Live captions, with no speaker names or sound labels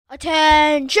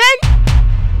Attention!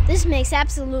 This makes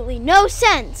absolutely no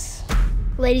sense.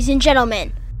 Ladies and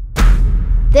gentlemen,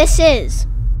 this is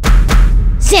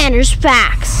Zander's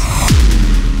Facts.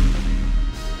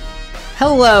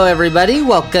 Hello everybody,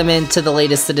 welcome into the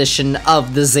latest edition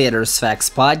of the Zander's Facts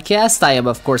podcast. I am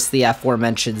of course the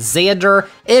aforementioned Zander.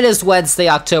 It is Wednesday,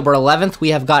 October 11th. We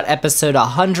have got episode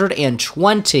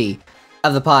 120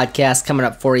 of the podcast coming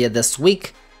up for you this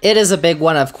week. It is a big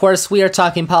one, of course. We are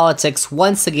talking politics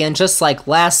once again, just like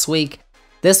last week.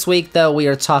 This week, though, we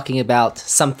are talking about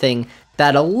something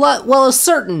that a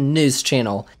certain news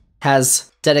channel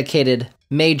has dedicated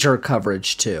major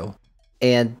coverage to.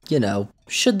 And,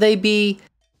 should they be?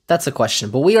 That's a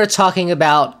question. But we are talking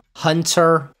about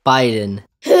Hunter Biden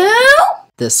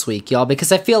this week, y'all,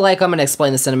 because I feel like, I'm going to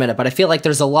explain this in a minute, but I feel like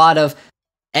there's a lot of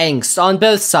angst on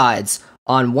both sides.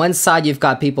 On one side, you've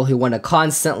got people who want to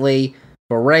constantly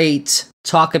berate,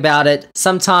 talk about it,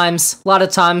 sometimes, a lot of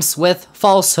times, with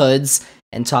falsehoods,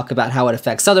 and talk about how it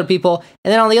affects other people.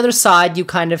 And then on the other side, you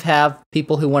kind of have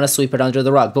people who want to sweep it under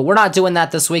the rug. But we're not doing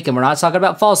that this week, and we're not talking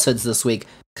about falsehoods this week,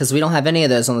 because we don't have any of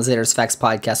those on the Zander's Facts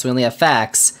podcast. We only have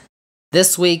facts.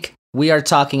 This week, we are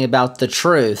talking about the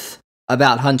truth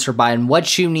about Hunter Biden,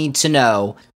 what you need to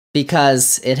know,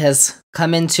 because it has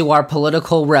come into our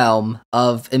political realm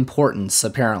of importance,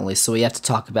 apparently, so we have to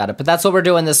talk about it. But that's what we're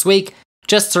doing this week.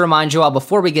 Just to remind you all,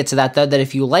 before we get to that, though, that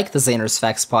if you like the Zander's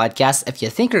Facts podcast, if you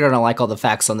think you're going to like all the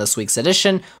facts on this week's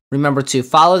edition, remember to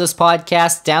follow this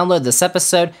podcast, download this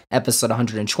episode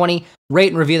 120, rate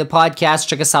and review the podcast,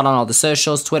 check us out on all the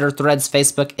socials, Twitter, Threads,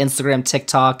 Facebook, Instagram,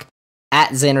 TikTok, at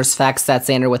Zander's Facts, that's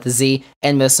Zander with a Z,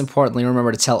 and most importantly,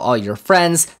 remember to tell all your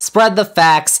friends, spread the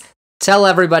facts, tell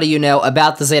everybody you know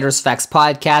about the Zander's Facts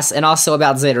podcast, and also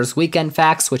about Zander's Weekend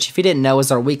Facts, which, if you didn't know,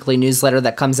 is our weekly newsletter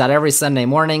that comes out every Sunday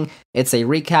morning. It's a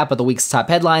recap of the week's top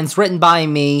headlines written by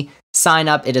me. Sign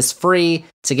up. It is free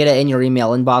to get it in your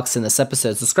email inbox in this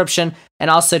episode's description. And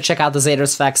also check out the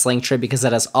Zander's Facts link tree, because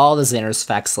that has all the Zander's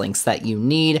Facts links that you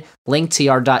need.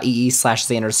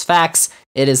 linktr.ee/Zander's Facts.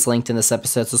 It is linked in this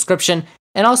episode's description.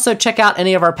 And also check out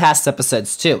any of our past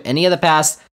episodes too. Any of the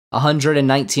past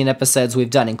 119 episodes we've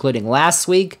done, including last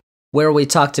week, where we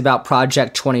talked about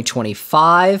Project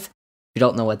 2025. If you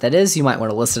don't know what that is, you might want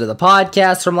to listen to the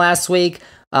podcast from last week.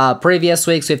 Previous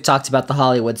weeks, we've talked about the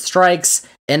Hollywood strikes,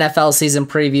 NFL season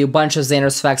preview, bunch of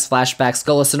Zander's Facts flashbacks.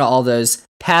 Go listen to all those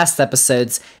past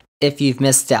episodes if you've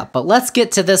missed out. But let's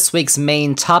get to this week's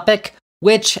main topic,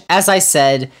 which, as I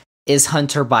said, is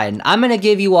Hunter Biden. I'm going to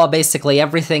give you all basically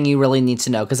everything you really need to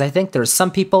know, because I think there's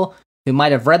some people who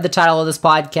might have read the title of this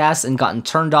podcast and gotten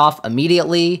turned off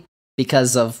immediately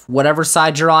because of whatever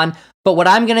side you're on. But what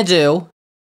I'm going to do,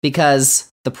 because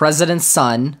the president's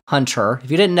son, Hunter,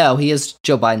 if you didn't know, he is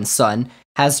Joe Biden's son,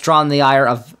 has drawn the ire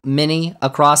of many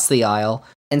across the aisle.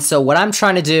 And so what I'm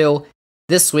trying to do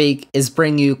this week is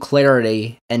bring you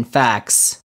clarity and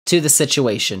facts to the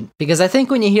situation. Because I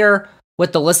think when you hear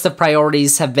what the list of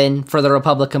priorities have been for the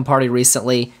Republican Party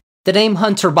recently, the name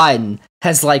Hunter Biden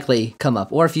has likely come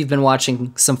up, or if you've been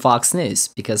watching some Fox News,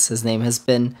 because his name has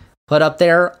been put up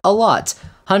there a lot.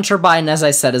 Hunter Biden, as I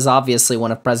said, is obviously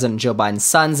one of President Joe Biden's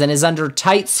sons and is under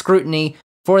tight scrutiny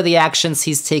for the actions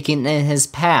he's taken in his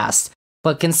past.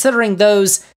 But considering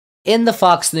those in the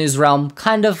Fox News realm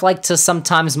kind of like to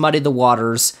sometimes muddy the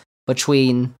waters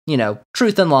between,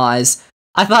 truth and lies,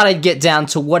 I thought I'd get down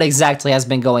to what exactly has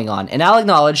been going on. And I'll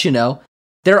acknowledge,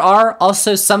 there are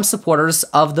also some supporters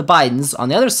of the Bidens on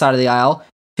the other side of the aisle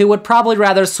who would probably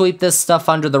rather sweep this stuff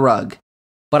under the rug.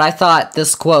 But I thought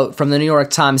this quote from the New York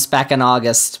Times back in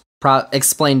August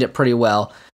explained it pretty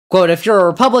well. Quote, "If you're a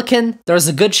Republican, there's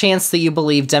a good chance that you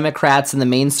believe Democrats and the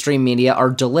mainstream media are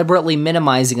deliberately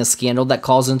minimizing a scandal that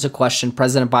calls into question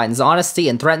President Biden's honesty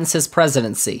and threatens his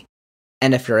presidency.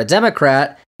 And if you're a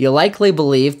Democrat, you likely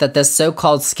believe that this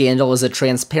so-called scandal is a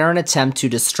transparent attempt to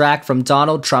distract from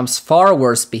Donald Trump's far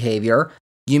worse behavior.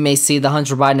 You may see the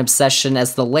Hunter Biden obsession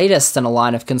as the latest in a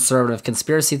line of conservative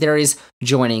conspiracy theories,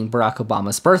 joining Barack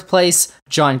Obama's birthplace,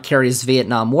 John Kerry's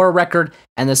Vietnam War record,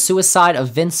 and the suicide of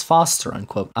Vince Foster,"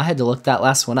 unquote. I had to look that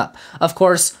last one up. Of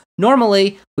course,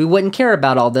 normally, we wouldn't care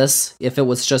about all this if it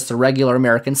was just a regular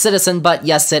American citizen, but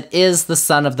yes, it is the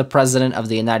son of the President of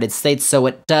the United States, so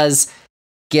it does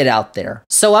get out there.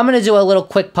 So I'm going to do a little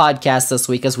quick podcast this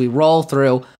week as we roll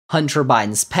through Hunter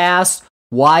Biden's past,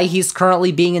 why he's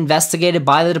currently being investigated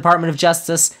by the Department of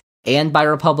Justice and by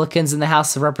Republicans in the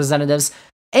House of Representatives,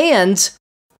 and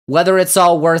whether it's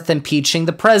all worth impeaching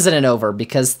the president over,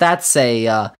 because that's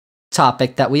a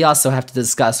topic that we also have to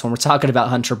discuss when we're talking about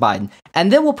Hunter Biden.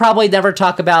 And then we'll probably never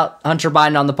talk about Hunter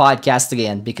Biden on the podcast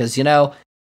again because, you know,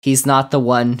 he's not the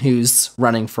one who's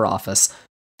running for office.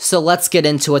 So let's get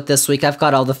into it this week. I've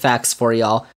got all the facts for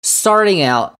y'all. Starting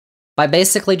out by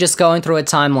basically just going through a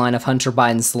timeline of Hunter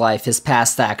Biden's life, his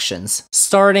past actions,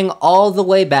 starting all the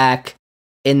way back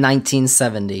in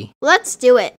 1970. Let's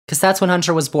do it. Because that's when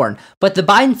Hunter was born. But the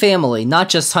Biden family, not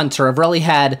just Hunter, have really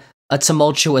had a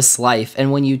tumultuous life.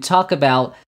 And when you talk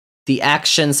about the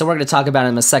actions, so we're going to talk about it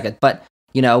in a second, but,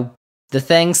 you know, the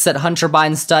things that Hunter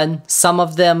Biden's done, some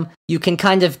of them, you can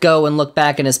kind of go and look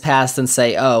back in his past and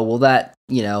say, oh, well, that,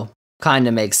 you know, kind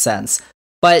of makes sense.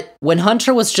 But when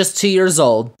Hunter was just 2 years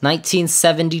old,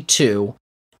 1972,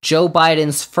 Joe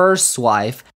Biden's first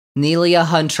wife, Nelia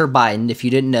Hunter Biden, if you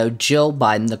didn't know, Jill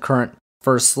Biden, the current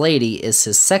first lady, is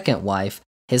his second wife.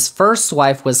 His first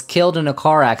wife was killed in a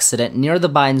car accident near the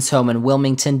Biden's home in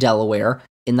Wilmington, Delaware,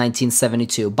 in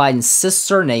 1972. Biden's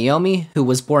sister, Naomi, who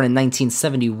was born in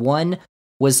 1971,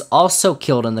 was also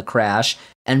killed in the crash,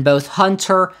 and both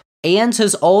Hunter and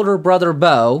his older brother,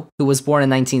 Beau, who was born in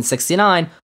 1969,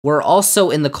 were also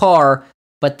in the car,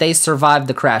 but they survived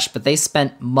the crash, but they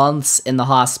spent months in the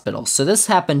hospital. So this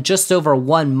happened just over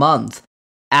 1 month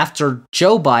after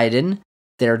Joe Biden,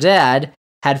 their dad,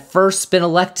 had first been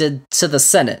elected to the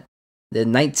Senate.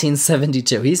 In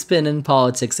 1972. He's been in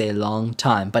politics a long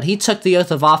time, but he took the oath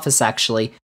of office,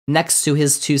 actually, next to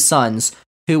his two sons,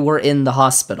 who were in the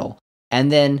hospital.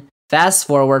 And then, fast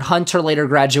forward, Hunter later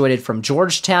graduated from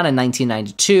Georgetown in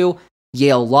 1992,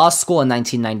 Yale Law School in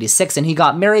 1996, and he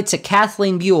got married to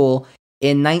Kathleen Buell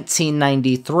in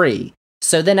 1993.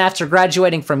 So then after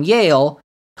graduating from Yale,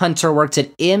 Hunter worked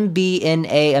at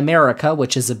MBNA America,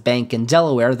 which is a bank in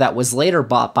Delaware that was later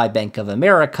bought by Bank of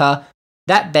America.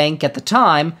 That bank, at the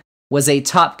time, was a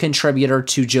top contributor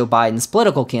to Joe Biden's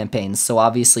political campaigns, so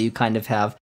obviously you kind of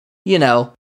have, you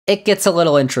know, it gets a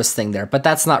little interesting there, but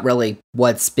that's not really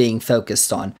what's being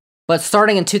focused on. But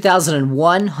starting in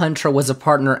 2001, Hunter was a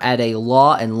partner at a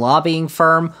law and lobbying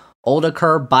firm,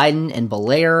 Oldacre, Biden, and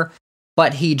Belair,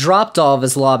 but he dropped all of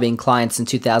his lobbying clients in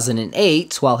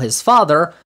 2008, while his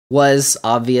father was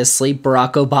obviously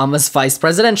Barack Obama's vice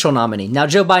presidential nominee. Now,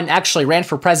 Joe Biden actually ran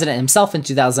for president himself in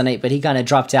 2008, but he kind of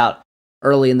dropped out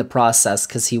early in the process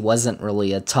because he wasn't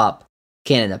really a top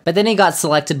candidate. But then he got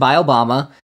selected by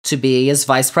Obama to be his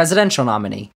vice presidential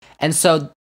nominee. And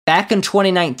so back in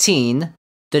 2019,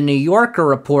 The New Yorker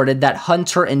reported that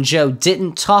Hunter and Joe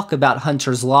didn't talk about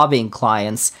Hunter's lobbying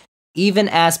clients, even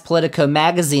as Politico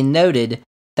magazine noted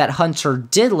that Hunter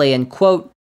did lay in,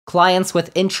 quote, clients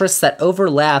with interests that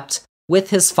overlapped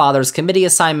with his father's committee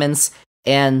assignments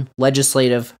and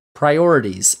legislative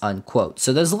priorities, unquote.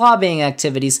 So those lobbying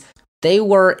activities, they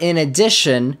were in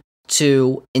addition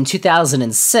to, in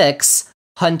 2006,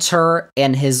 Hunter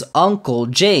and his uncle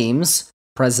James,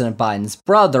 President Biden's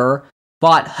brother,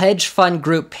 bought hedge fund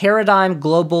group Paradigm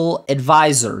Global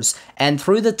Advisors, and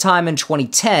through the time in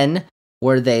 2010,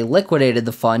 where they liquidated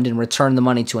the fund and returned the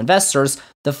money to investors,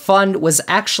 the fund was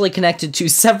actually connected to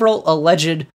several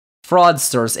alleged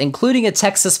fraudsters, including a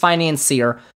Texas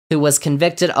financier who was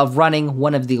convicted of running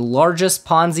one of the largest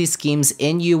Ponzi schemes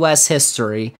in U.S.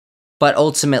 history, but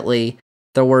ultimately,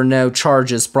 there were no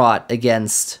charges brought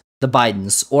against the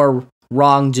Bidens or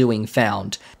wrongdoing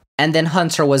found. And then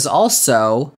Hunter was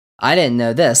also, I didn't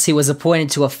know this, he was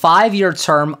appointed to a 5-year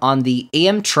term on the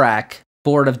Amtrak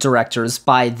board of directors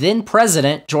by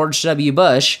then-President George W.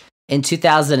 Bush in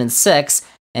 2006,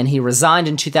 and he resigned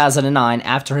in 2009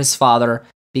 after his father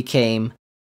became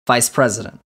vice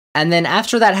president. And then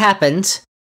after that happened,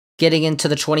 getting into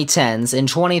the 2010s, in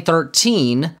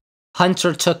 2013,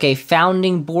 Hunter took a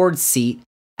founding board seat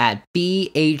at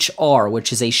BHR,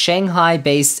 which is a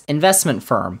Shanghai-based investment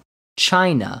firm,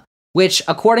 China, which,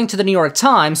 according to the New York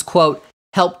Times, quote,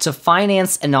 helped to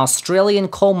finance an Australian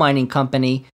coal mining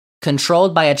company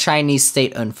controlled by a Chinese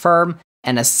state-owned firm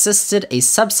and assisted a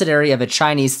subsidiary of a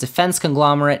Chinese defense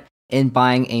conglomerate in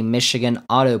buying a Michigan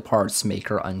auto parts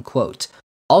maker, unquote.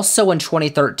 Also in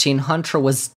 2013, Hunter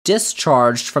was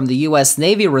discharged from the U.S.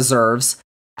 Navy Reserves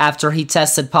after he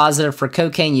tested positive for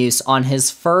cocaine use on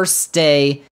his first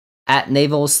day at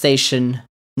Naval Station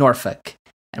Norfolk.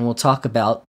 And we'll talk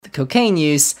about the cocaine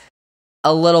use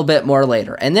a little bit more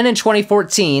later. And then in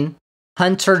 2014,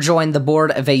 Hunter joined the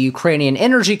board of a Ukrainian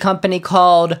energy company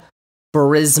called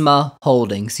Burisma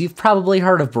Holdings. You've probably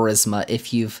heard of Burisma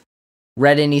if you've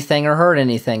read anything or heard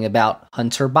anything about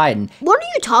Hunter Biden. What are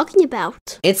you talking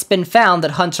about? It's been found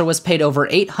that Hunter was paid over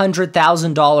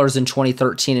 $800,000 in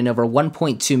 2013 and over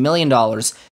 $1.2 million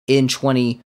in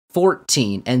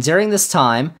 2014. And during this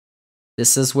time,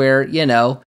 this is where, you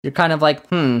know, you're kind of like,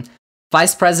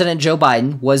 Vice President Joe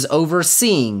Biden was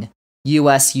overseeing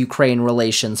U.S.-Ukraine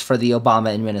relations for the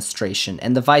Obama administration,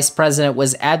 and the vice president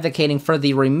was advocating for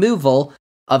the removal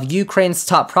of Ukraine's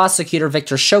top prosecutor,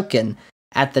 Viktor Shokin,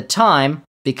 at the time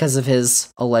because of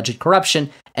his alleged corruption,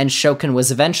 and Shokin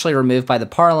was eventually removed by the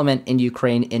parliament in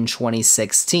Ukraine in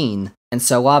 2016. And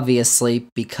so obviously,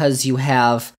 because you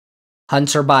have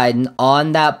Hunter Biden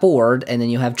on that board, and then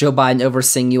you have Joe Biden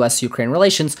overseeing U.S.-Ukraine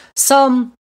relations,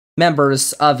 some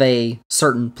members of a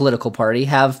certain political party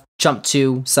have jumped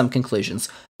to some conclusions,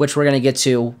 which we're going to get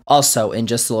to also in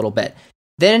just a little bit.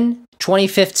 Then,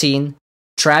 2015,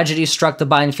 tragedy struck the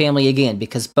Biden family again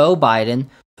because Beau Biden,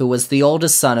 who was the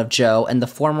oldest son of Joe and the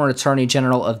former Attorney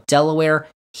General of Delaware,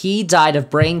 he died of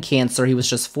brain cancer. He was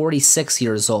just 46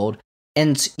 years old.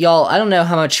 And y'all, I don't know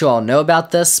how much you all know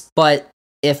about this, but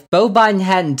if Beau Biden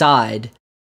hadn't died,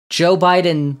 Joe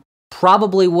Biden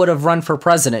probably would have run for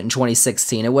president in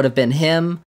 2016. It would have been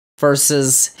him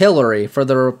versus Hillary for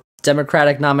the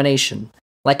Democratic nomination.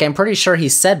 Like I'm pretty sure he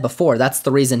said before, that's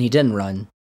the reason he didn't run,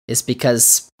 is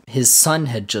because his son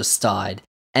had just died.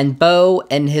 And Beau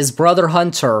and his brother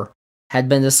Hunter had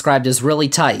been described as really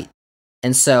tight.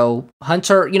 And so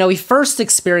Hunter, he first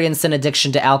experienced an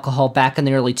addiction to alcohol back in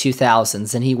the early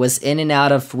 2000s, and he was in and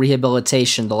out of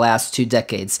rehabilitation the last 2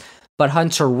 decades. But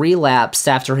Hunter relapsed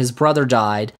after his brother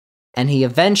died, and he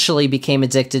eventually became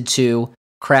addicted to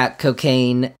crack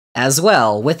cocaine as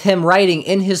well, with him writing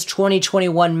in his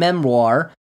 2021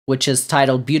 memoir, which is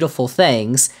titled Beautiful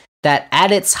Things, that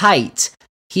at its height,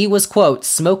 he was, quote,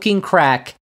 smoking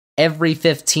crack every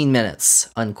 15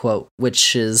 minutes, unquote,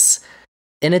 which is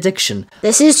an addiction.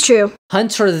 This is true.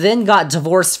 Hunter then got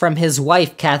divorced from his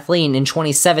wife, Kathleen, in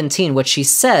 2017, which he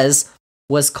says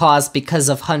was caused because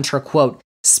of Hunter, quote,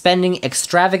 spending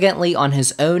extravagantly on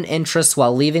his own interests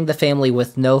while leaving the family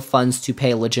with no funds to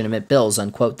pay legitimate bills,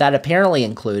 unquote. That apparently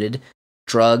included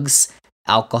drugs,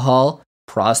 alcohol,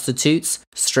 prostitutes,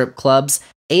 strip clubs,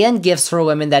 and gifts for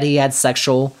women that he had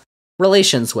sexual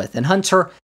relations with. And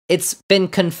Hunter, it's been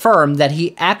confirmed that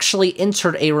he actually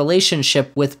entered a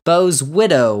relationship with Beau's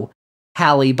widow,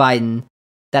 Hallie Biden,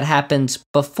 that happened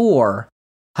before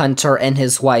Hunter and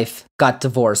his wife got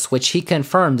divorced, which he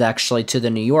confirmed actually to the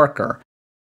New Yorker.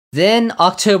 Then,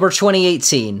 October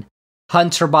 2018,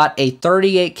 Hunter bought a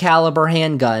 .38 caliber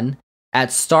handgun at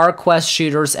StarQuest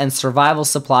Shooters and Survival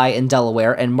Supply in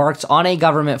Delaware and marked on a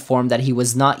government form that he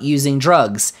was not using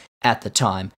drugs at the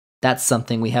time. That's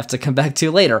something we have to come back to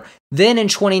later. Then in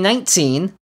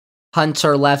 2019,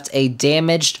 Hunter left a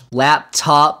damaged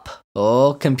laptop,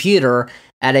 computer,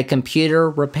 at a computer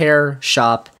repair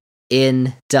shop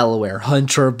in Delaware.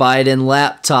 Hunter Biden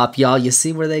laptop, y'all. You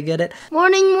see where they get it?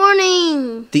 Morning,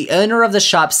 morning! The owner of the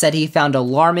shop said he found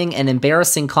alarming and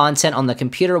embarrassing content on the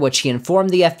computer, which he informed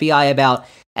the FBI about,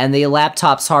 and the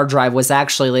laptop's hard drive was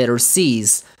actually later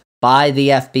seized by the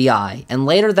FBI. And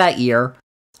later that year,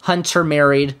 Hunter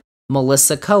married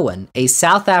Melissa Cohen, a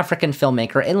South African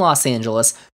filmmaker in Los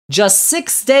Angeles, just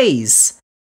 6 days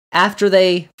after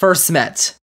they first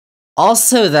met.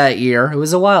 Also that year, it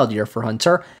was a wild year for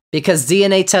Hunter, because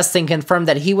DNA testing confirmed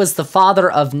that he was the father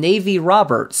of Navy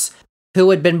Roberts, who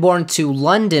had been born to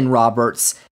London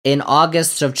Roberts in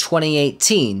August of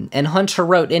 2018. And Hunter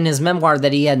wrote in his memoir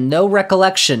that he had no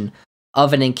recollection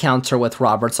of an encounter with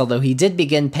Roberts, although he did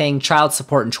begin paying child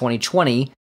support in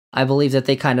 2020. I believe that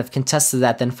they kind of contested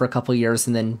that then for a couple years,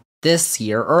 and then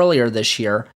earlier this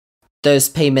year, those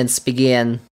payments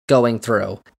began going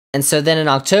through. And so then in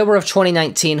October of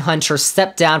 2019, Hunter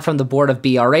stepped down from the board of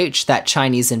BRH, that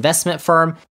Chinese investment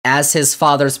firm, as his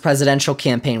father's presidential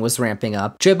campaign was ramping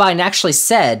up. Joe Biden actually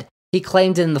said he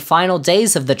claimed in the final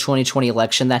days of the 2020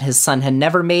 election that his son had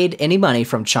never made any money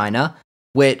from China,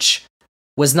 which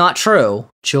was not true.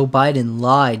 Joe Biden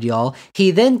lied, y'all.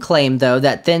 He then claimed, though,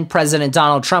 that then President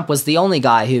Donald Trump was the only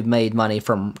guy who made money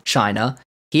from China.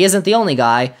 He isn't the only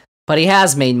guy, but he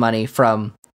has made money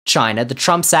from China. The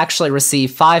Trumps actually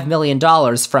received $5 million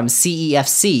from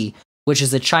CEFC, which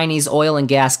is a Chinese oil and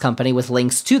gas company with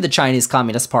links to the Chinese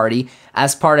Communist Party,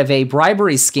 as part of a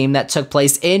bribery scheme that took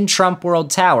place in Trump World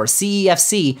Tower.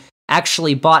 CEFC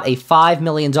actually bought a $5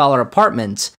 million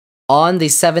apartment on the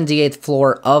 78th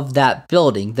floor of that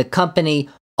building. The company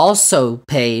also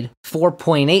paid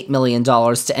 $4.8 million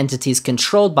to entities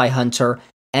controlled by Hunter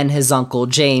and his uncle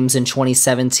James in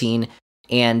 2017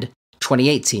 and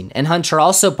 2018. And Hunter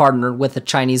also partnered with a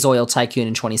Chinese oil tycoon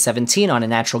in 2017 on a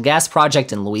natural gas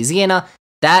project in Louisiana.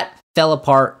 That fell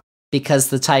apart because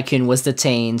the tycoon was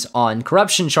detained on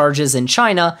corruption charges in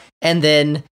China and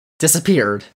then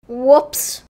disappeared.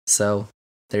 Whoops. So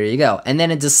there you go. And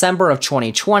then in December of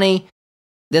 2020,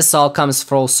 this all comes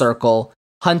full circle.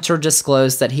 Hunter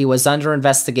disclosed that he was under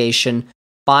investigation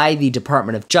by the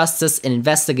Department of Justice, an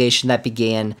investigation that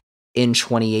began in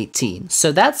 2018.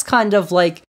 So that's kind of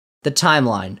like the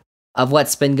timeline of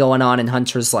what's been going on in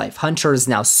Hunter's life. Hunter is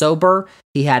now sober.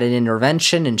 He had an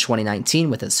intervention in 2019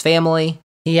 with his family.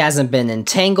 He hasn't been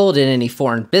entangled in any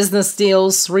foreign business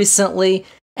deals recently,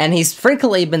 and he's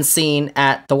frequently been seen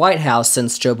at the White House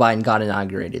since Joe Biden got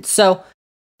inaugurated. So,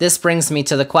 this brings me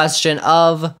to the question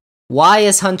of, why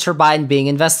is Hunter Biden being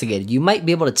investigated? You might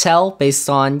be able to tell based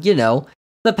on,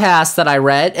 the past that I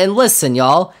read. And listen,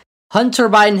 y'all, Hunter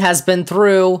Biden has been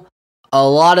through a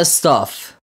lot of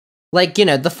stuff. Like,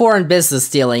 the foreign business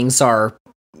dealings are,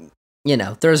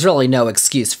 there's really no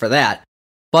excuse for that.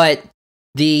 But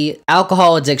the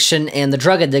alcohol addiction and the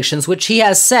drug addictions, which he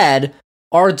has said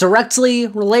are directly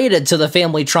related to the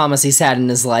family traumas he's had in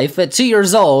his life. At 2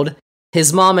 years old,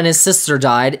 his mom and his sister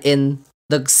died in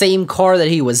the same car that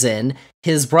he was in.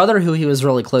 His brother, who he was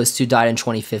really close to, died in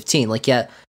 2015.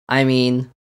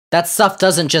 That stuff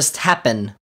doesn't just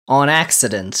happen on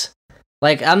accident.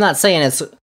 I'm not saying it's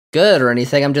good or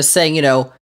anything. I'm just saying,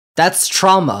 that's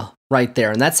trauma right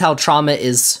there. And that's how trauma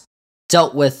is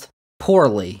dealt with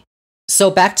poorly.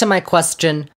 So back to my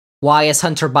question, why is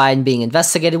Hunter Biden being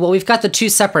investigated? Well, we've got the two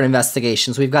separate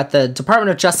investigations. We've got the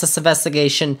Department of Justice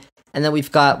investigation, and then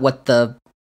we've got what the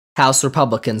House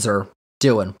Republicans are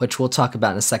doing, which we'll talk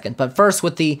about in a second. But first,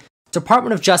 with the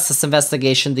Department of Justice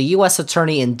investigation, the U.S.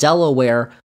 attorney in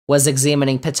Delaware was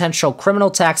examining potential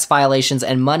criminal tax violations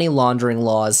and money laundering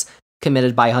laws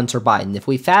committed by Hunter Biden. If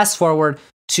we fast forward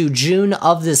to June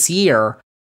of this year,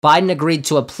 Biden agreed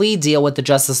to a plea deal with the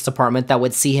Justice Department that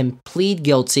would see him plead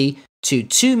guilty to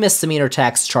 2 misdemeanor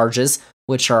tax charges,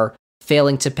 which are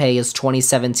failing to pay his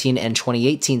 2017 and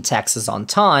 2018 taxes on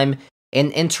time,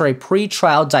 and enter a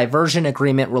pre-trial diversion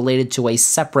agreement related to a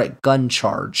separate gun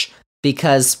charge,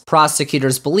 because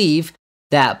prosecutors believe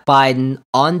that Biden,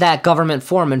 on that government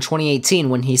form in 2018,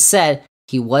 when he said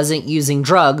he wasn't using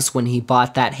drugs when he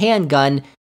bought that handgun,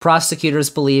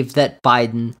 prosecutors believe that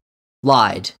Biden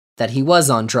lied, that he was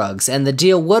on drugs, and the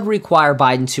deal would require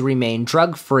Biden to remain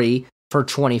drug-free for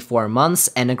 24 months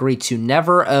and agree to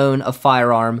never own a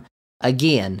firearm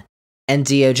again. And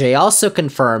DOJ also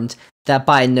confirmed that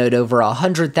Biden owed over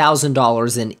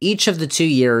 $100,000 in each of the 2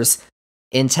 years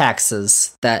in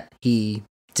taxes that he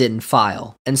didn't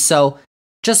file. And so,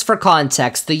 just for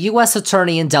context, the U.S.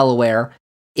 attorney in Delaware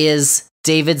is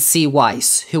David C.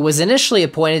 Weiss, who was initially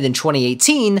appointed in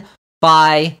 2018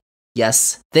 by,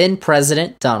 yes, then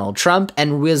President Donald Trump,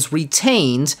 and was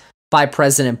retained by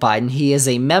President Biden. He is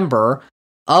a member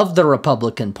of the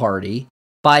Republican Party.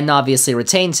 Biden obviously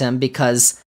retained him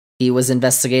because he was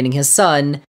investigating his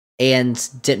son and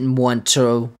didn't want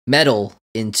to meddle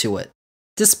into it,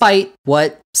 despite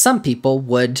what some people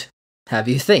would have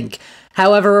you think.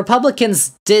 However,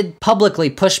 Republicans did publicly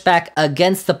push back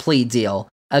against the plea deal,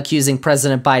 accusing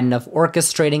President Biden of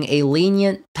orchestrating a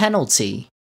lenient penalty.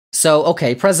 So,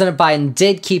 okay, President Biden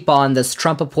did keep on this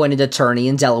Trump-appointed attorney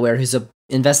in Delaware who's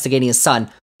investigating his son,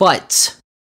 but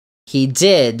he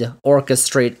did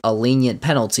orchestrate a lenient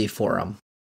penalty for him.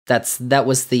 That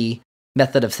was the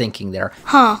method of thinking there.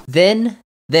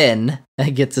 Then, I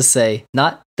get to say,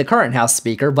 not the current House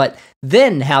Speaker, but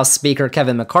then House Speaker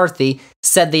Kevin McCarthy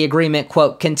said the agreement,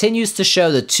 quote, continues to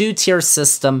show the two-tier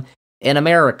system in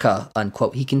America,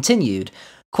 unquote. He continued,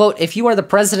 quote, if you are the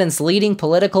president's leading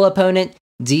political opponent,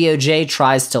 DOJ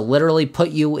tries to literally put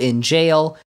you in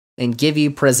jail and give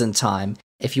you prison time.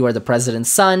 If you are the president's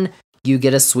son, you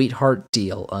get a sweetheart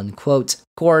deal, unquote. Of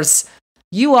course,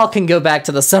 you all can go back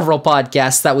to the several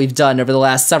podcasts that we've done over the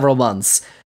last several months,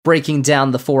 breaking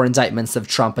down the 4 indictments of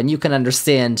Trump, and you can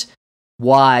understand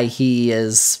why he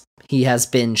has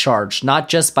been charged, not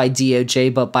just by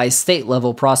DOJ, but by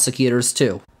state-level prosecutors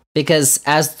too. Because,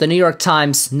 as the New York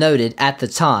Times noted at the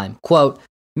time, quote,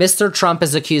 Mr. Trump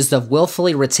is accused of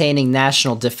willfully retaining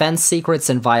national defense secrets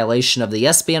in violation of the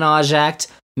Espionage Act,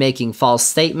 making false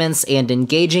statements, and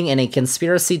engaging in a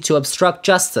conspiracy to obstruct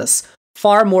justice,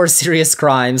 far more serious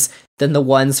crimes than the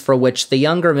ones for which the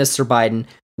younger Mr. Biden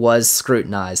was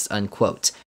scrutinized,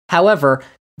 unquote. However,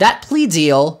 that plea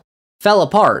deal fell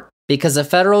apart because a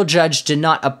federal judge did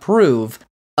not approve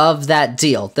of that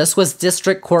deal. This was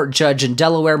District Court Judge in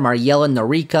Delaware, Mariela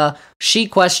Norica. She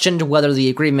questioned whether the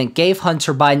agreement gave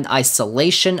Hunter Biden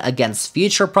isolation against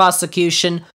future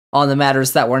prosecution on the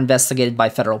matters that were investigated by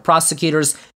federal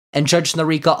prosecutors, and Judge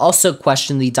Norica also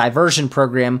questioned the diversion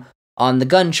program on the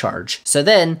gun charge. So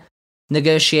then,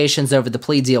 negotiations over the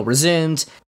plea deal resumed,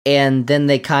 and then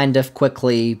they kind of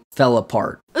quickly fell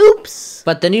apart. Oops!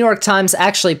 But the New York Times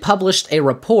actually published a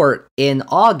report in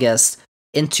August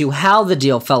into how the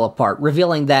deal fell apart,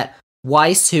 revealing that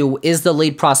Weiss, who is the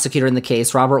lead prosecutor in the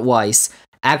case, Robert Weiss,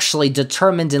 actually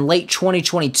determined in late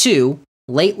 2022,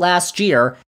 late last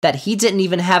year, that he didn't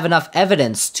even have enough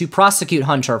evidence to prosecute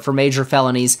Hunter for major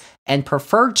felonies and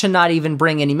preferred to not even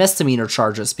bring any misdemeanor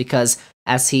charges because,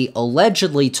 as he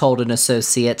allegedly told an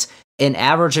associate, an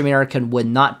average American would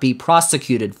not be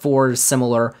prosecuted for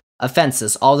similar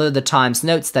offenses, although the Times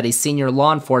notes that a senior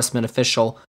law enforcement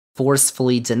official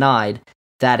forcefully denied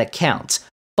that account.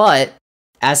 But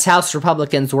as House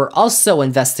Republicans were also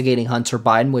investigating Hunter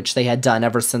Biden, which they had done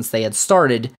ever since they had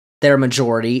started their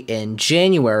majority in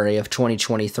January of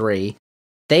 2023,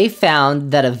 they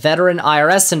found that a veteran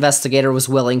IRS investigator was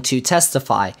willing to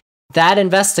testify. That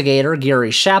investigator,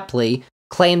 Gary Shapley,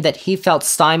 claimed that he felt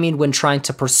stymied when trying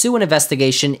to pursue an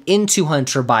investigation into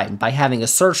Hunter Biden by having a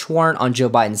search warrant on Joe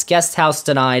Biden's guest house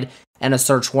denied and a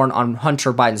search warrant on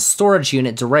Hunter Biden's storage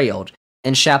unit derailed.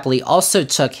 And Shapley also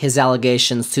took his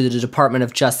allegations to the Department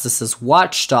of Justice's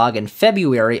watchdog in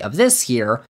February of this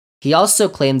year. He also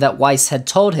claimed that Weiss had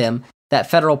told him that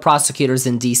federal prosecutors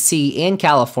in D.C. and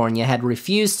California had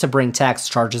refused to bring tax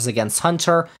charges against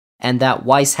Hunter, and that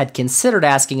Weiss had considered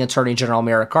asking Attorney General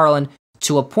Merrick Garland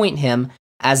to appoint him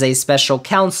as a special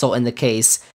counsel in the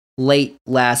case late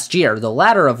last year, the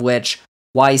latter of which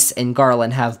Weiss and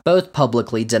Garland have both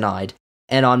publicly denied.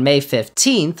 And on May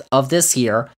 15th of this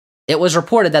year, it was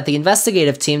reported that the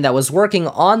investigative team that was working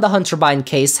on the Hunter Biden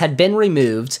case had been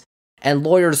removed, and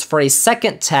lawyers for a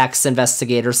second tax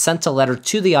investigator sent a letter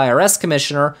to the IRS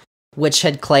commissioner, which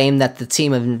had claimed that the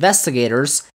team of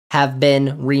investigators have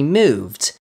been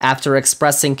removed after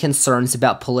expressing concerns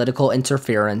about political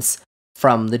interference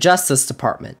from the Justice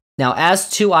Department. Now, as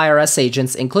two IRS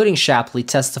agents, including Shapley,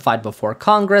 testified before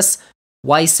Congress,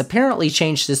 Weiss apparently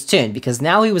changed his tune because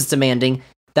now he was demanding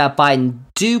that Biden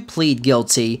do plead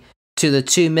guilty to the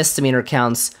 2 misdemeanor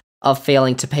counts of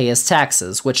failing to pay his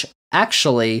taxes, which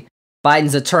actually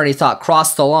Biden's attorney thought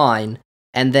crossed the line,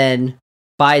 and then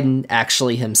Biden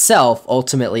actually himself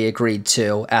ultimately agreed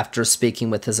to after speaking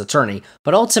with his attorney.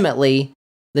 But ultimately,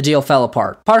 the deal fell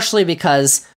apart, partially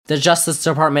because the Justice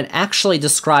Department actually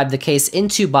described the case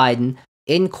into Biden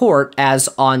in court as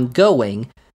ongoing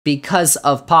because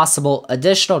of possible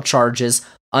additional charges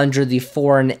under the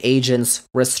Foreign Agents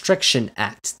Restriction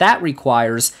Act. That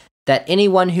requires that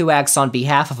anyone who acts on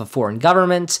behalf of a foreign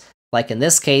government, like in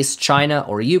this case China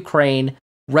or Ukraine,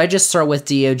 register with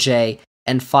DOJ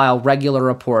and file regular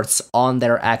reports on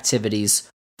their activities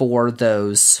for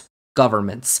those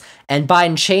governments. And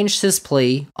Biden changed his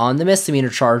plea on the misdemeanor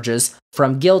charges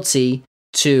from guilty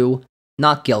to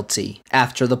not guilty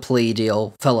after the plea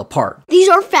deal fell apart. These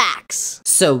are facts.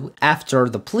 So after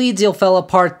the plea deal fell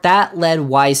apart, that led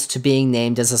Weiss to being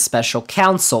named as a special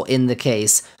counsel in the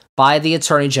case by the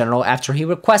Attorney General after he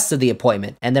requested the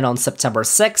appointment. And then on September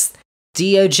 6th,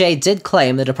 DOJ did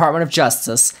claim, the Department of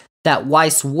Justice, that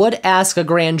Weiss would ask a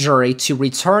grand jury to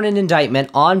return an indictment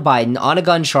on Biden on a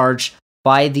gun charge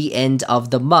by the end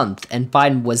of the month. And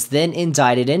Biden was then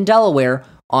indicted in Delaware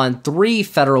on 3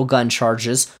 federal gun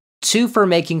charges, 2 for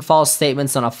making false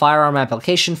statements on a firearm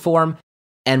application form,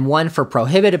 and 1 for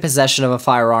prohibited possession of a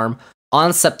firearm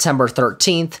on September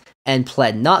 13th, and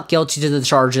pled not guilty to the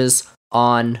charges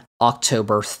on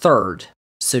October 3rd,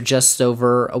 so just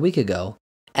over a week ago.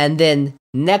 And then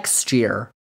next year,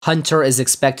 Hunter is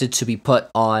expected to be put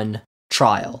on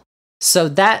trial. So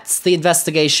that's the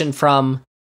investigation from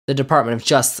the Department of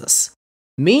Justice.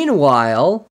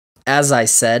 Meanwhile, as I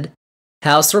said,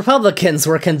 House Republicans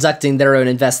were conducting their own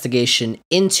investigation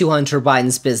into Hunter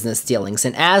Biden's business dealings,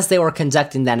 and as they were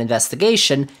conducting that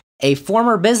investigation, a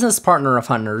former business partner of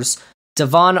Hunter's,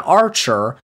 Devon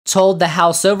Archer, told the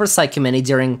House Oversight Committee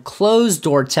during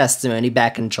closed-door testimony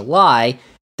back in July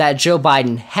that Joe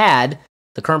Biden had,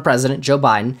 the current president, Joe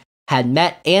Biden, had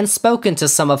met and spoken to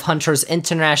some of Hunter's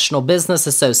international business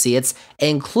associates,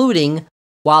 including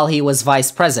while he was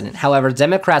vice president. However,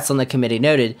 Democrats on the committee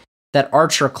noted that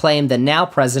Archer claimed the now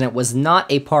president was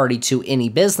not a party to any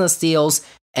business deals,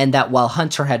 and that while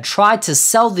Hunter had tried to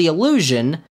sell the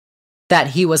illusion that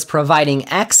he was providing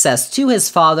access to his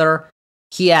father,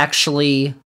 he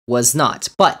actually was not.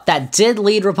 But that did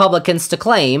lead Republicans to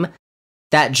claim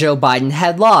that Joe Biden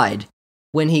had lied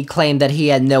when he claimed that he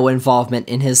had no involvement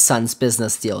in his son's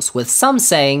business deals, with some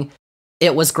saying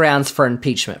it was grounds for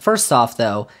impeachment. First off,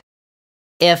 though,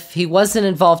 if he wasn't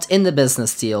involved in the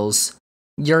business deals,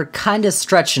 you're kind of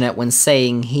stretching it when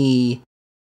saying he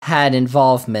had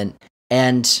involvement,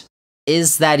 and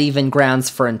is that even grounds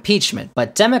for impeachment?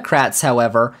 But Democrats,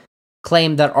 however,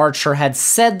 claimed that Archer had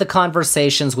said the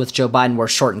conversations with Joe Biden were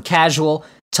short and casual,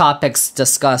 topics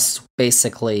discussed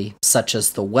basically such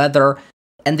as the weather,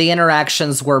 and the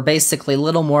interactions were basically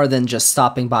little more than just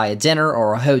stopping by a dinner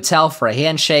or a hotel for a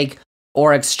handshake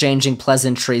or exchanging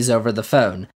pleasantries over the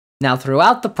phone. Now,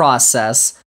 throughout the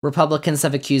process, Republicans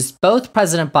have accused both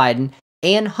President Biden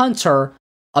and Hunter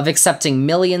of accepting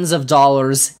millions of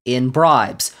dollars in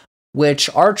bribes, which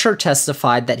Archer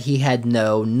testified that he had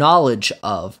no knowledge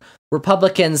of.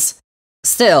 Republicans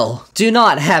still do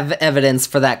not have evidence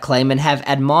for that claim and have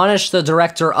admonished the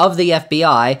director of the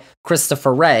FBI,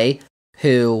 Christopher Wray,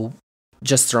 who,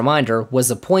 just a reminder,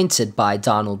 was appointed by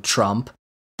Donald Trump.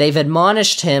 They've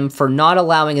admonished him for not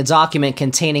allowing a document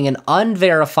containing an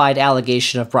unverified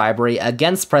allegation of bribery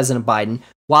against President Biden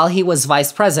while he was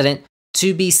vice president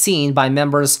to be seen by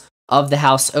members of the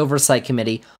House Oversight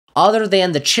Committee, other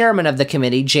than the chairman of the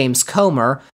committee, James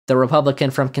Comer, the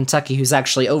Republican from Kentucky who's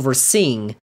actually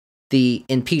overseeing the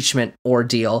impeachment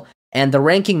ordeal, and the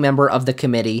ranking member of the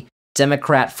committee,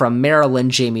 Democrat from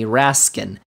Maryland, Jamie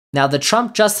Raskin. Now, the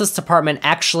Trump Justice Department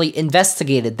actually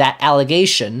investigated that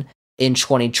allegation in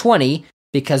 2020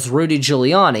 because Rudy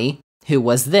Giuliani, who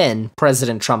was then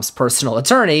President Trump's personal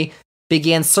attorney,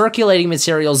 began circulating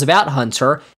materials about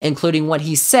Hunter, including what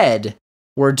he said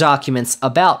were documents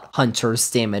about Hunter's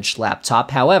damaged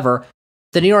laptop. However,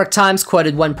 the New York Times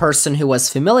quoted one person who was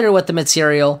familiar with the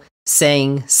material,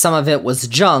 saying some of it was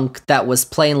junk that was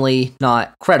plainly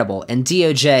not credible, and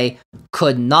DOJ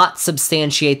could not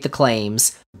substantiate the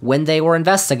claims when they were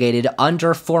investigated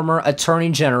under former Attorney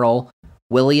General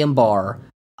William Barr,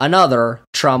 another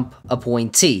Trump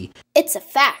appointee. It's a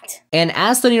fact. And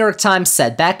as the New York Times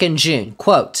said back in June,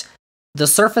 quote, "The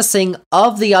surfacing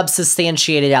of the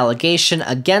unsubstantiated allegation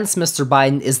against Mr.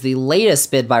 Biden is the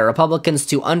latest bid by Republicans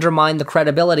to undermine the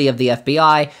credibility of the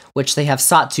FBI, which they have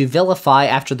sought to vilify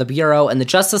after the Bureau and the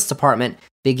Justice Department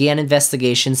began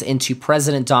investigations into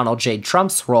President Donald J.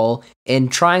 Trump's role in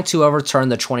trying to overturn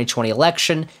the 2020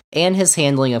 election and his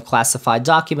handling of classified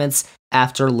documents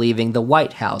after leaving the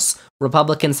White House.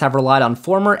 Republicans have relied on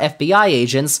former FBI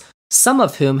agents, some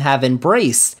of whom have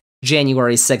embraced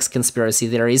January 6th conspiracy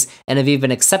theories and have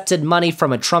even accepted money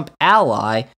from a Trump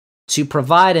ally to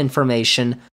provide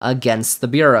information against the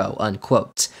Bureau,"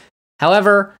 unquote.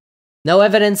 However, no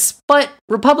evidence, but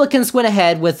Republicans went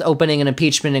ahead with opening an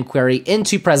impeachment inquiry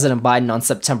into President Biden on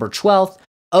September 12th,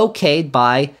 okayed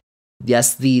by,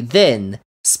 yes, the then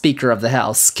Speaker of the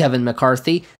House, Kevin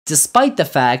McCarthy, despite the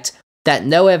fact that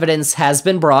no evidence has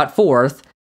been brought forth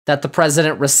that the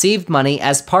president received money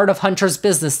as part of Hunter's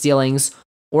business dealings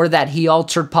or that he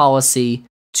altered policy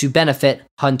to benefit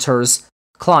Hunter's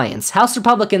clients. House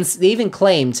Republicans even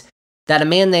claimed that a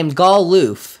man named Gal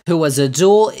Loof, who was a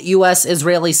dual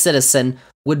U.S.-Israeli citizen,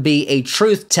 would be a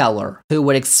truth teller who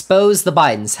would expose the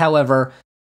Bidens. However,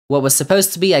 what was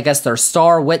supposed to be, I guess, their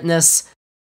star witness,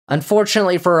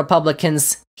 unfortunately for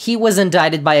Republicans, he was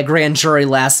indicted by a grand jury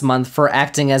last month for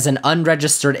acting as an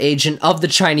unregistered agent of the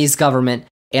Chinese government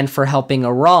and for helping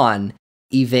Iran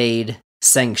evade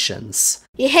sanctions.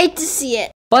 You hate to see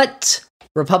it. But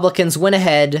Republicans went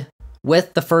ahead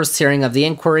with the first hearing of the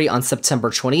inquiry on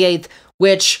September 28th,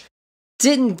 which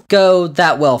didn't go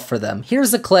that well for them.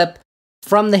 Here's a clip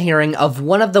from the hearing of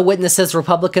one of the witnesses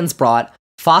Republicans brought,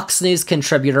 Fox News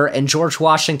contributor and George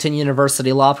Washington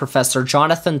University law professor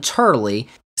Jonathan Turley,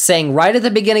 saying right at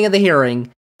the beginning of the hearing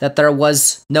that there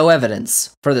was no evidence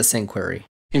for this inquiry.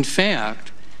 In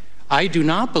fact, I do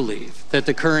not believe that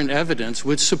the current evidence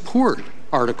would support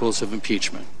articles of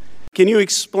impeachment. Can you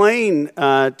explain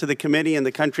to the committee and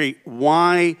the country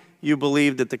why you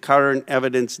believe that the current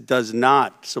evidence does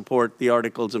not support the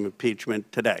articles of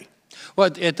impeachment today?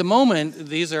 Well, at the moment,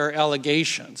 these are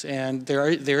allegations, and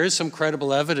there is some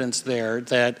credible evidence there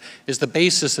that is the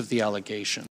basis of the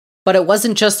allegation. But it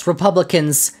wasn't just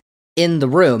Republicans in the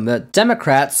room. The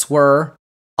Democrats were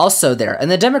also there,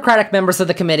 and the Democratic members of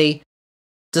the committee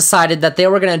decided that they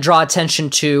were going to draw attention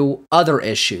to other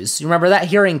issues. You remember that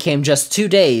hearing came just 2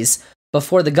 days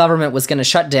before the government was going to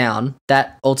shut down.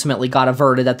 That ultimately got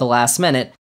averted at the last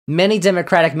minute. Many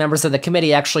Democratic members of the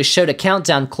committee actually showed a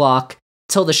countdown clock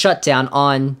till the shutdown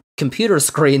on computer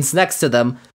screens next to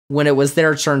them when it was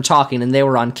their turn talking and they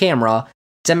were on camera.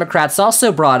 Democrats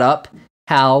also brought up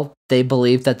how they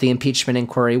believed that the impeachment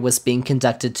inquiry was being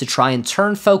conducted to try and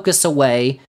turn focus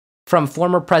away from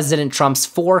former President Trump's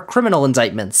 4 criminal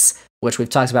indictments, which we've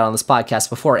talked about on this podcast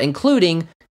before, including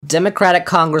Democratic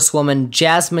Congresswoman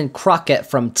Jasmine Crockett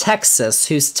from Texas,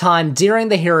 whose time during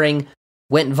the hearing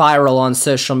went viral on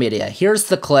social media. Here's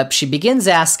the clip. She begins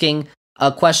asking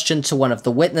a question to one of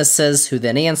the witnesses, who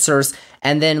then answers,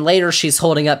 and then later she's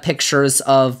holding up pictures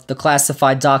of the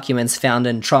classified documents found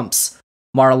in Trump's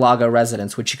Mar-a-Lago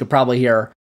residence, which you could probably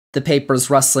hear the papers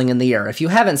rustling in the air. If you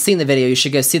haven't seen the video, you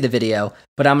should go see the video,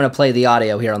 but I'm going to play the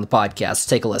audio here on the podcast.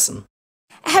 Take a listen.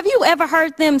 Have you ever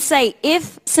heard them say,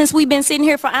 if, since we've been sitting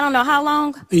here for I don't know how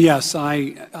long? Yes,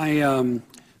 I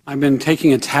I've been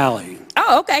taking a tally.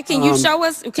 Oh, okay. Can you show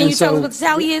us? Can you tell us what the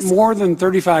tally is? More than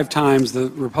 35 times, the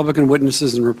Republican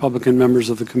witnesses and Republican members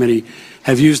of the committee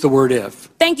have used the word if.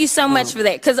 Thank you so much for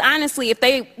that. Because honestly, if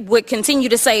they would continue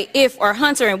to say if or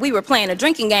Hunter and we were playing a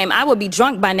drinking game, I would be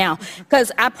drunk by now.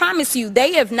 Because I promise you,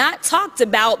 they have not talked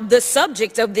about the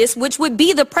subject of this, which would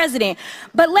be the president.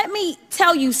 But let me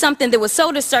tell you something that was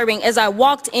so disturbing as I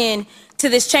walked in to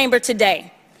this chamber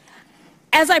today.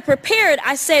 As I prepared,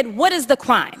 I said, what is the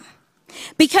crime?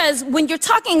 Because when you're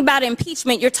talking about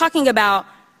impeachment, you're talking about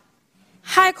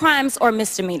high crimes or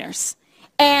misdemeanors.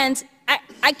 And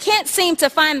I can't seem to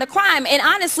find the crime. And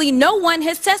honestly, no one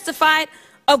has testified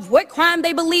of what crime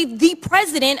they believe the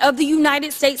president of the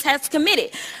United States has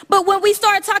committed. But when we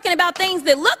start talking about things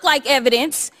that look like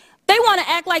evidence, they want to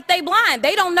act like they blind.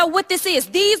 They don't know what this is.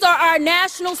 These are our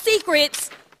national secrets.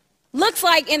 Looks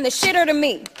like in the shitter to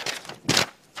me.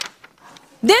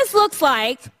 This looks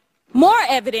like more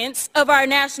evidence of our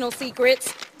national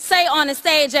secrets, say on a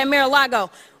stage at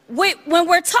Mar-a-Lago. When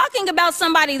we're talking about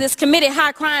somebody that's committed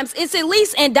high crimes, it's at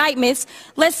least indictments.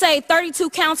 Let's say 32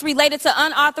 counts related to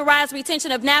unauthorized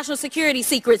retention of national security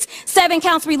secrets, 7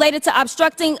 counts related to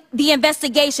obstructing the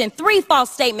investigation, 3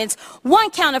 false statements, 1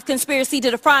 count of conspiracy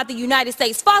to defraud the United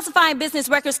States, falsifying business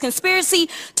records, conspiracy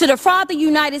to defraud the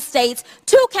United States,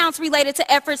 2 counts related to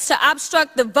efforts to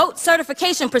obstruct the vote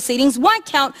certification proceedings, 1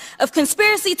 count of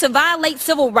conspiracy to violate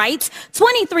civil rights,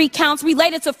 23 counts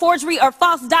related to forgery or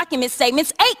false document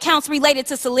statements, 8 counts related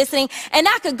to soliciting, and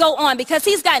I could go on because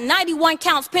he's got 91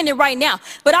 counts pending right now.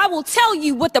 But I will tell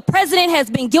you what the president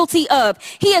has been guilty of.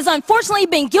 He has unfortunately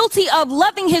been guilty of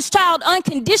loving his child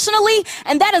unconditionally,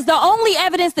 and that is the only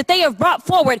evidence that they have brought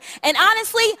forward. And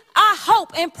honestly, I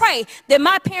hope and pray that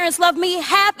my parents love me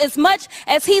half as much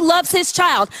as he loves his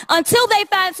child. Until they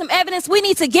find some evidence, we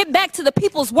need to get back to the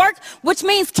people's work, which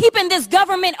means keeping this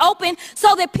government open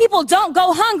so that people don't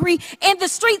go hungry in the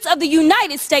streets of the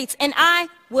United States. And I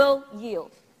will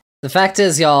yield. The fact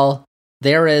is, y'all,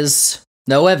 there is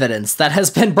no evidence that has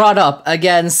been brought up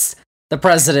against the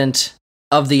president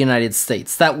of the United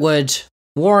States that would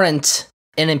warrant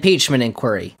an impeachment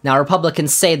inquiry. Now,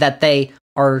 Republicans say that they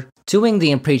are doing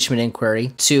the impeachment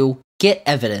inquiry to get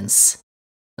evidence.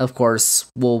 Of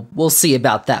course, we'll see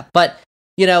about that. But,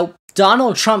 you know,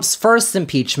 Donald Trump's first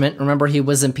impeachment, remember he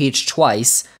was impeached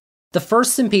twice, the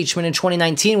first impeachment in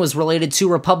 2019 was related to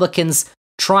Republicans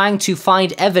trying to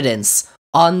find evidence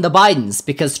on the Bidens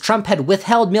because Trump had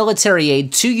withheld military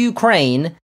aid to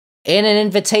Ukraine and an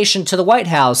invitation to the White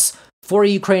House for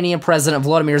Ukrainian President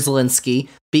Volodymyr Zelensky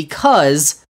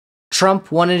because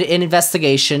Trump wanted an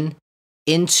investigation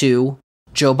into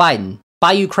Joe Biden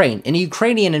by Ukraine, an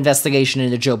Ukrainian investigation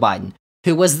into Joe Biden,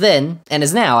 who was then, and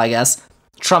is now, I guess,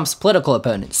 Trump's political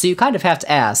opponent. So you kind of have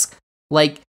to ask,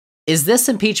 like, is this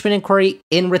impeachment inquiry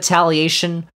in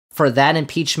retaliation for that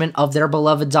impeachment of their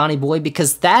beloved Donnie Boy?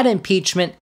 Because that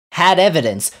impeachment had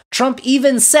evidence. Trump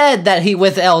even said that he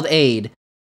withheld aid.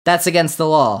 That's against the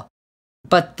law.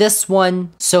 But this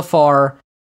one, so far,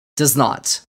 does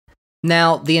not.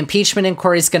 Now, the impeachment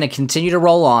inquiry is going to continue to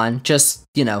roll on, just,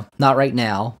 you know, not right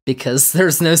now, because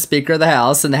there's no Speaker of the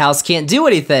House, and the House can't do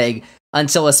anything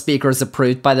until a Speaker is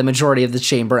approved by the majority of the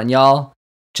chamber. And y'all,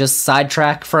 just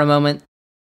sidetrack for a moment.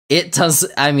 It does,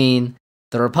 I mean,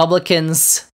 the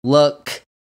Republicans look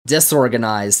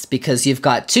disorganized because you've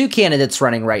got 2 candidates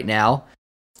running right now.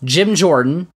 Jim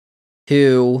Jordan,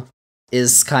 who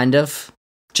is kind of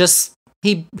just,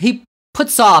 he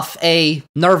puts off a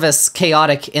nervous,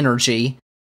 chaotic energy,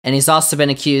 and he's also been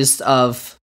accused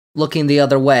of looking the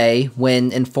other way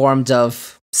when informed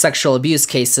of sexual abuse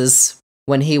cases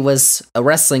when he was a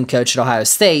wrestling coach at Ohio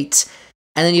State.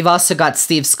 And then you've also got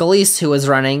Steve Scalise, who is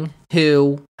running,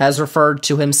 who has referred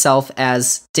to himself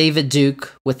as David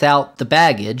Duke without the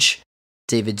baggage.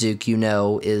 David Duke, you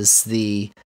know, is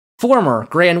the former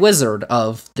Grand Wizard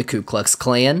of the Ku Klux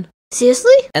Klan.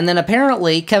 Seriously? And then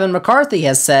apparently Kevin McCarthy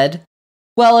has said,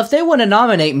 well, if they want to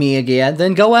nominate me again,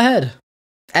 then go ahead.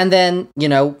 And then, you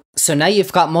know, so now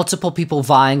you've got multiple people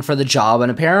vying for the job,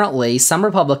 and apparently some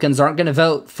Republicans aren't going to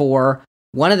vote for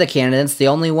one of the candidates. They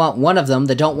only want one of them.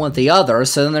 They don't want the other.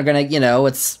 So then they're going to, you know,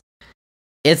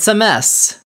 it's a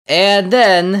mess. And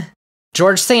then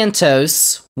George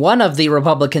Santos, one of the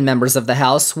Republican members of the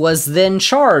House, was then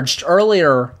charged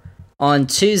earlier on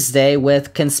Tuesday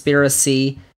with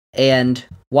conspiracy and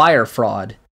wire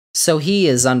fraud. So he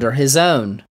is under his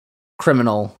own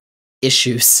criminal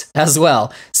issues as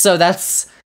well. So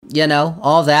that's, you know,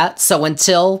 all that. So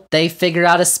until they figure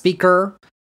out a speaker,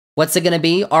 what's it going to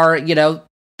be? Or, you know,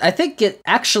 I think it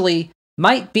actually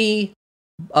might be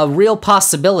a real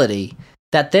possibility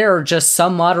that there are just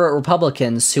some moderate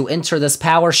Republicans who enter this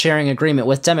power-sharing agreement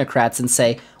with Democrats and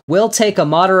say, we'll take a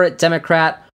moderate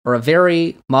Democrat or a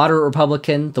very moderate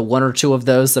Republican, the one or two of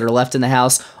those that are left in the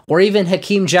House, or even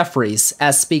Hakeem Jeffries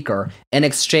as Speaker in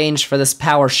exchange for this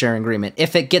power-sharing agreement,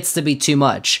 if it gets to be too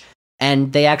much,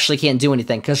 and they actually can't do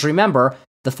anything. Because remember,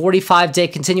 the 45-day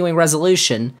continuing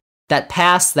resolution that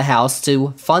passed the House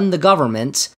to fund the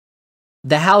government,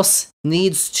 the House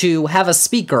needs to have a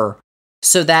Speaker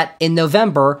so that in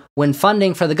November, when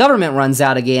funding for the government runs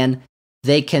out again,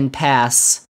 they can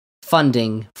pass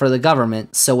funding for the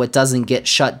government so it doesn't get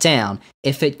shut down.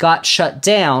 If it got shut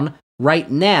down right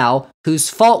now, whose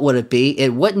fault would it be?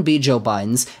 It wouldn't be Joe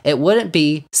Biden's. It wouldn't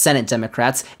be Senate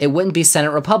Democrats. It wouldn't be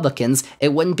Senate Republicans.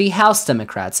 It wouldn't be House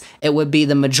Democrats. It would be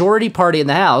the majority party in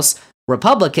the House,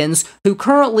 Republicans, who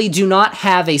currently do not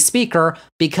have a speaker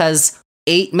because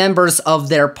 8 members of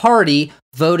their party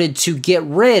voted to get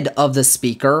rid of the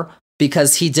speaker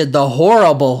because he did the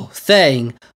horrible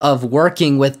thing of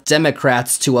working with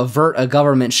Democrats to avert a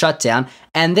government shutdown.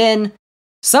 And then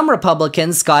some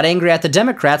Republicans got angry at the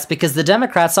Democrats because the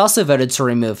Democrats also voted to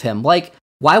remove him. Like,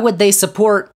 why would they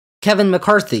support Kevin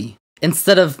McCarthy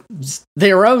instead of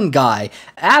their own guy?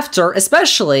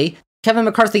 Especially Kevin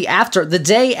McCarthy, the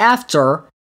day after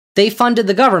they funded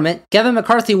the government, Kevin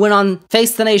McCarthy went on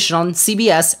Face the Nation on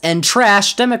CBS and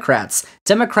trashed Democrats.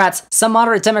 Some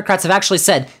moderate Democrats have actually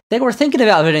said they were thinking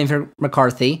about voting for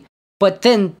McCarthy, but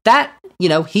then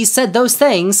he said those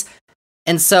things,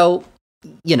 and so,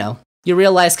 you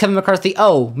realize Kevin McCarthy,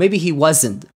 maybe he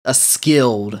wasn't a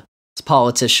skilled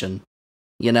politician.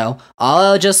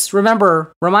 I'll just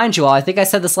remind you all, I think I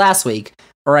said this last week,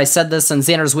 or I said this in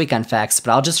Zander's Weekend Facts,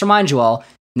 but I'll just remind you all,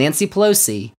 Nancy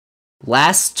Pelosi,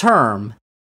 last term,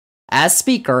 as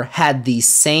Speaker, had the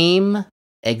same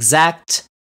exact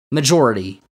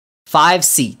majority, 5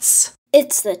 seats.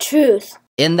 It's the truth.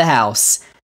 In the House,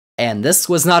 and this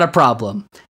was not a problem.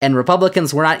 And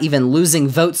Republicans were not even losing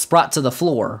votes brought to the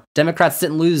floor. Democrats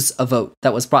didn't lose a vote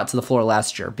that was brought to the floor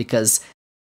last year because,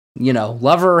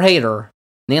 love her or hate her,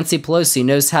 Nancy Pelosi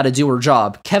knows how to do her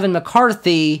job. Kevin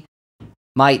McCarthy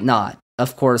might not.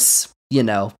 Of course,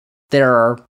 there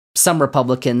are some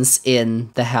Republicans in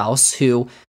the House who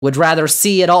would rather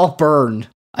see it all burn,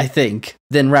 I think,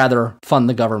 than rather fund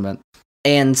the government.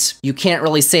 And you can't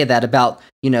really say that about,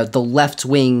 the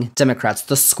left-wing Democrats,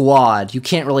 the squad. You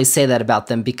can't really say that about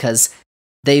them because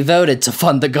they voted to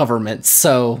fund the government.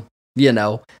 So,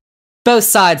 both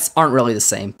sides aren't really the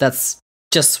same. That's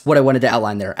just what I wanted to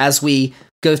outline there. As we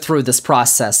go through this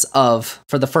process of,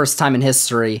 for the first time in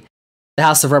history, the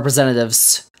House of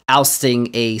Representatives ousting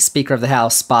a Speaker of the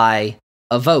House by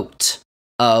a vote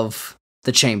of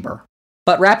the chamber.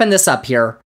 But wrapping this up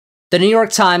here, the New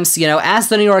York Times, as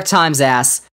the New York Times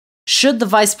asks, should the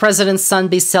vice president's son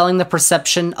be selling the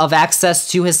perception of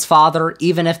access to his father,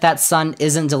 even if that son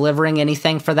isn't delivering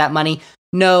anything for that money?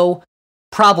 No,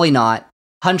 probably not.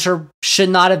 Hunter should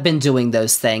not have been doing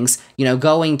those things,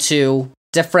 going to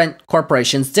different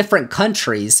corporations, different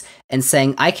countries, and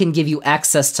saying, I can give you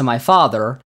access to my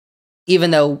father,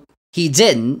 even though he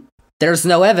didn't. There's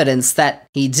no evidence that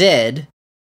he did.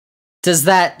 Does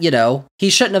that, he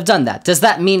shouldn't have done that. Does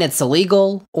that mean it's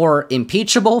illegal or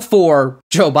impeachable for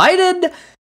Joe Biden?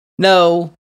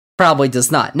 No, probably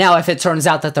does not. Now, if it turns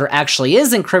out that there actually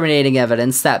is incriminating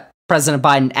evidence that President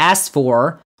Biden asked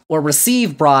for or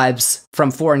received bribes from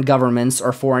foreign governments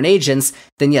or foreign agents,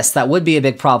 then yes, that would be a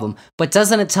big problem. But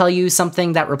doesn't it tell you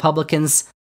something that Republicans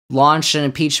launched an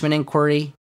impeachment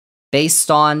inquiry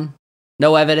based on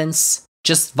no evidence,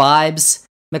 just vibes?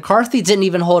 McCarthy didn't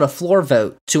even hold a floor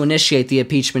vote to initiate the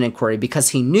impeachment inquiry because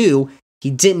he knew he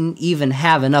didn't even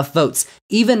have enough votes,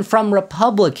 even from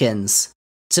Republicans,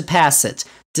 to pass it,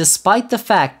 despite the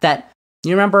fact that,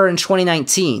 you remember in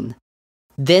 2019,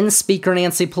 then Speaker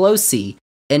Nancy Pelosi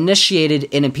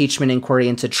initiated an impeachment inquiry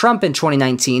into Trump in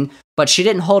 2019, but she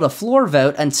didn't hold a floor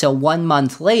vote until 1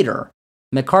 month later.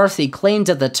 McCarthy claimed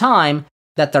at the time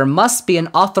that there must be an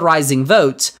authorizing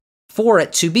vote for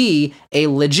it to be a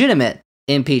legitimate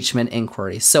impeachment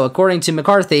inquiry. So according to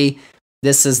McCarthy,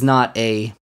 this is not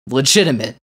a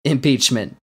legitimate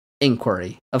impeachment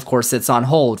inquiry. Of course, it's on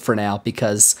hold for now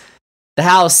because the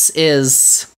House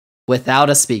is without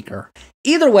a speaker.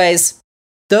 Either ways,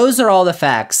 those are all the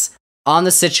facts on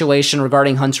the situation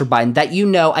regarding Hunter Biden that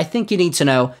I think you need to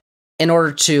know in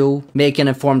order to make an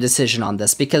informed decision on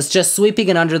this, because just sweeping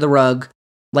it under the rug,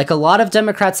 like a lot of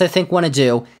Democrats I think want to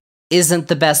do, isn't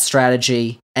the best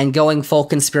strategy, and going full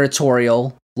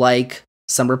conspiratorial, like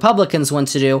some Republicans want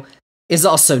to do, is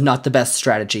also not the best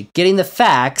strategy. Getting the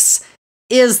facts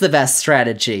is the best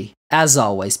strategy, as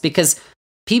always, because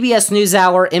PBS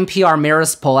NewsHour NPR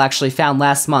Marist poll actually found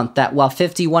last month that while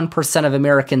 51% of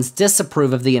Americans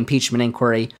disapprove of the impeachment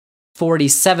inquiry,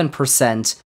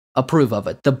 47% approve of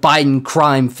it. The Biden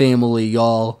crime family,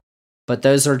 y'all. But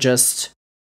those are just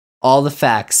all the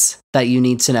facts that you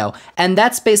need to know. And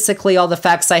that's basically all the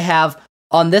facts I have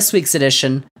on this week's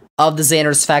edition of the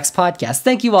Zander's Facts Podcast.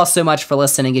 Thank you all so much for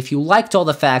listening. If you liked all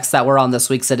the facts that were on this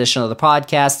week's edition of the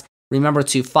podcast, remember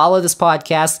to follow this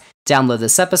podcast, download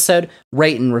this episode,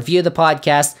 rate and review the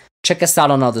podcast, check us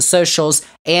out on all the socials,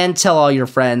 and tell all your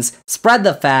friends. Spread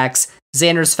the facts.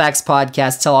 Zander's Facts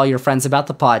Podcast. Tell all your friends about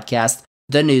the podcast,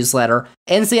 the newsletter,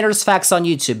 and Zander's Facts on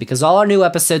YouTube, because all our new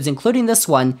episodes, including this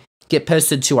one, get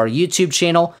posted to our YouTube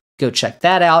channel. Go check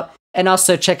that out. And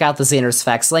also check out the Zander's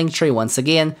Facts link tree once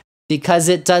again, because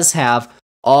it does have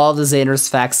all the Zander's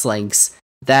Facts links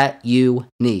that you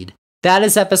need. That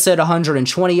is episode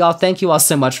 120, y'all. Thank you all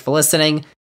so much for listening.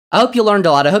 I hope you learned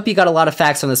a lot. I hope you got a lot of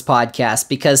facts on this podcast,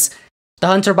 because the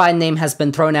Hunter Biden name has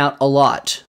been thrown out a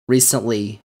lot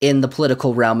recently in the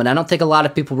political realm, and I don't think a lot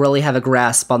of people really have a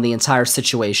grasp on the entire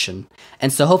situation.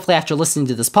 And so hopefully after listening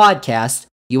to this podcast,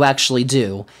 you actually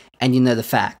do, and you know the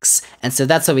facts. And so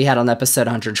that's what we had on episode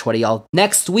 120, y'all.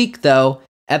 Next week, though,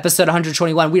 episode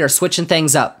 121, we are switching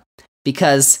things up,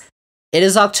 because it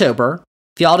is October.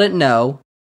 If y'all didn't know,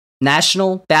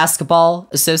 National Basketball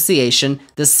Association,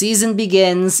 the season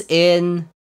begins in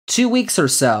 2 weeks or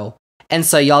so. And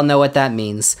so y'all know what that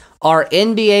means. Our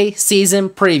NBA season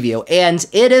preview. And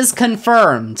it is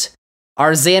confirmed.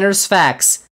 Our Zander's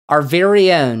Facts, our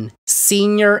very own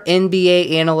senior NBA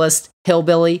analyst,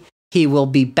 Hillbilly, he will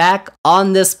be back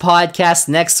on this podcast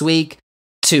next week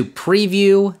to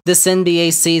preview this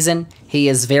NBA season. He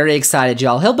is very excited,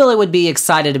 y'all. Hillbilly would be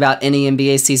excited about any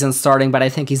NBA season starting, but I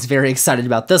think he's very excited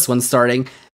about this one starting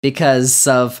because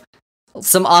of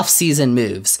some off-season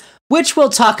moves, which we'll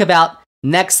talk about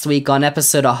next week on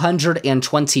episode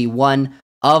 121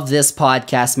 of this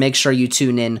podcast. Make sure you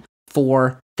tune in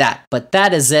for that. But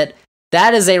that is it.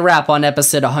 That is a wrap on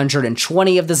episode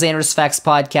 120 of the Zander's Facts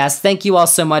Podcast. Thank you all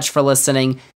so much for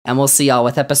listening, and we'll see y'all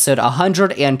with episode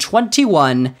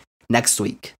 121 next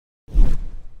week.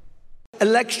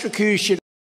 Electrocution